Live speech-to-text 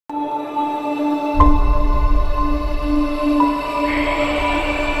We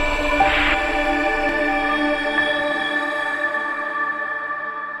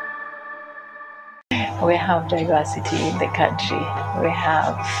have diversity in the country. We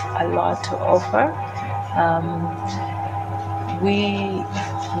have a lot to offer. We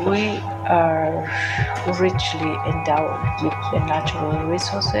are richly endowed with the natural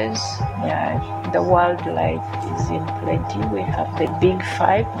resources. The wildlife is in plenty. We have the big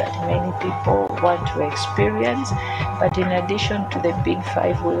five that many people want to experience. But in addition to the big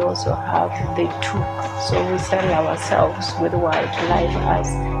five, we also have the two. So we sell ourselves with wildlife as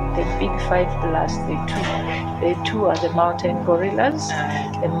the big five plus the two. The two are the mountain gorillas.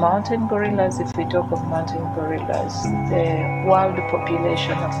 The mountain gorillas, if we talk of mountain gorillas, the world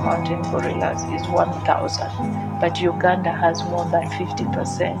population of mountain gorillas is 1,000. But Uganda has more than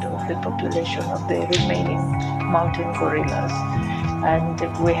 50% of the population of the remaining mountain gorillas. And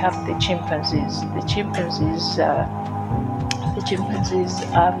we have the chimpanzees. The chimpanzees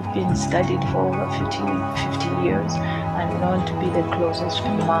have been studied for over 50 years and known to be the closest to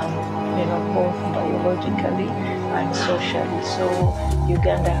man, both biologically and socially. So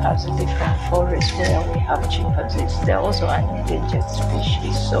Uganda has a different forest where we have chimpanzees. They're also an endangered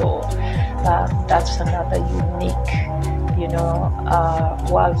species, so that's another unique,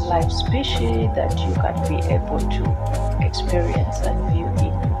 wildlife species that you can be able to experience and view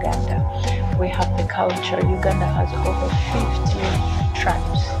in Uganda. We have the culture. Uganda has over 50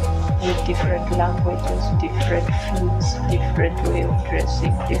 tribes with different languages, different foods, different way of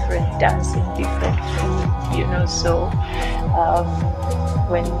dressing, different dancing, different food, so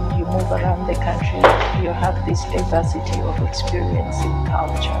when you move around the country, you have this diversity of experiencing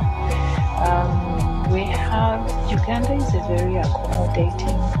culture. Uganda is a very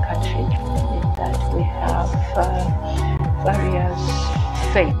accommodating country in that we have various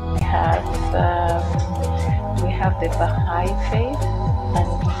faiths. We have the Baha'i faith, and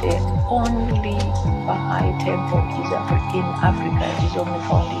the only Baha'i temple in Africa is only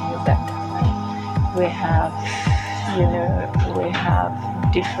found in Uganda. We have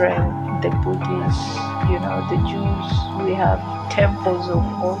different, the Buddhists, the Jews, we have temples of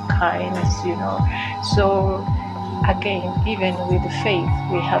all kinds, So again, even with faith,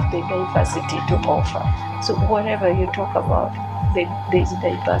 we have the diversity to offer. So whatever you talk about, there's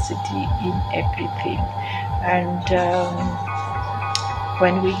diversity in everything. And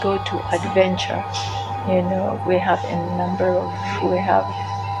when we go to adventure, we have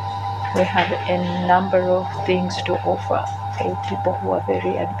a number of things to offer for people who are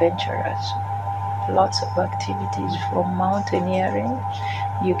very adventurous. Lots of activities from mountaineering.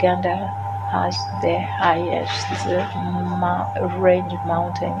 Uganda has the highest range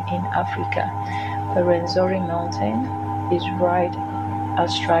mountain in Africa. The Rwenzori mountain is right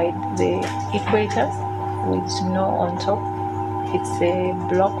astride the equator with snow on top. It's a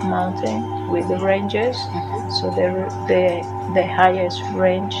block mountain with the ranges. So the highest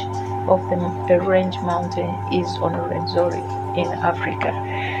range of the range mountain is on Rwenzori in Africa.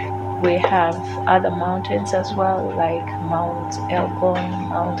 We have other mountains as well, like Mount Elgon,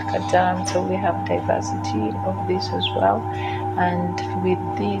 Mount Katan, so we have diversity of this as well. And with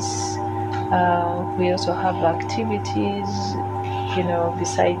this, we also have activities,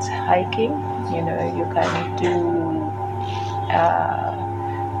 besides hiking, you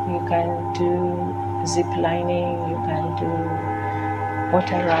can do zip lining, you can do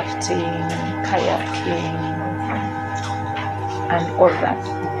water rafting, kayaking, and all that.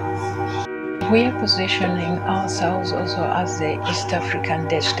 We are positioning ourselves also as the East African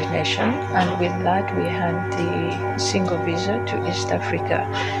destination, and with that we had the single visa to East Africa,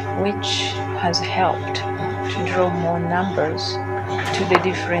 which has helped to draw more numbers to the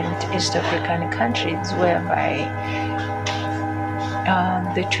different East African countries, whereby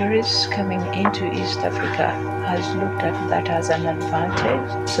the tourists coming into East Africa has looked at that as an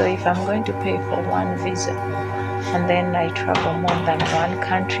advantage. So if I'm going to pay for one visa and then I travel more than one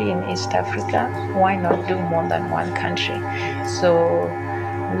country in East Africa, why not do more than one country? So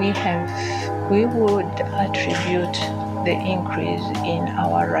we would attribute the increase in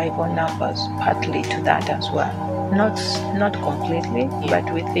our arrival numbers partly to that as well. Not completely, but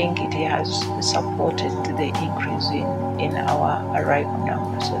we think it has supported the increase in our arrival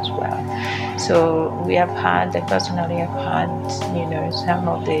numbers as well. So I personally have had, some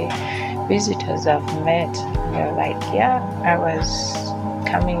of the visitors I've met, they're like, I was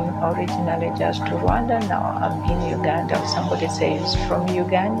coming originally just to Rwanda, now I'm in Uganda. Or somebody says from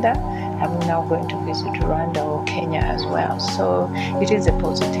Uganda, I'm now going to visit Rwanda or Kenya as well. So it is a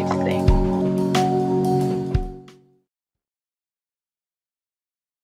positive thing.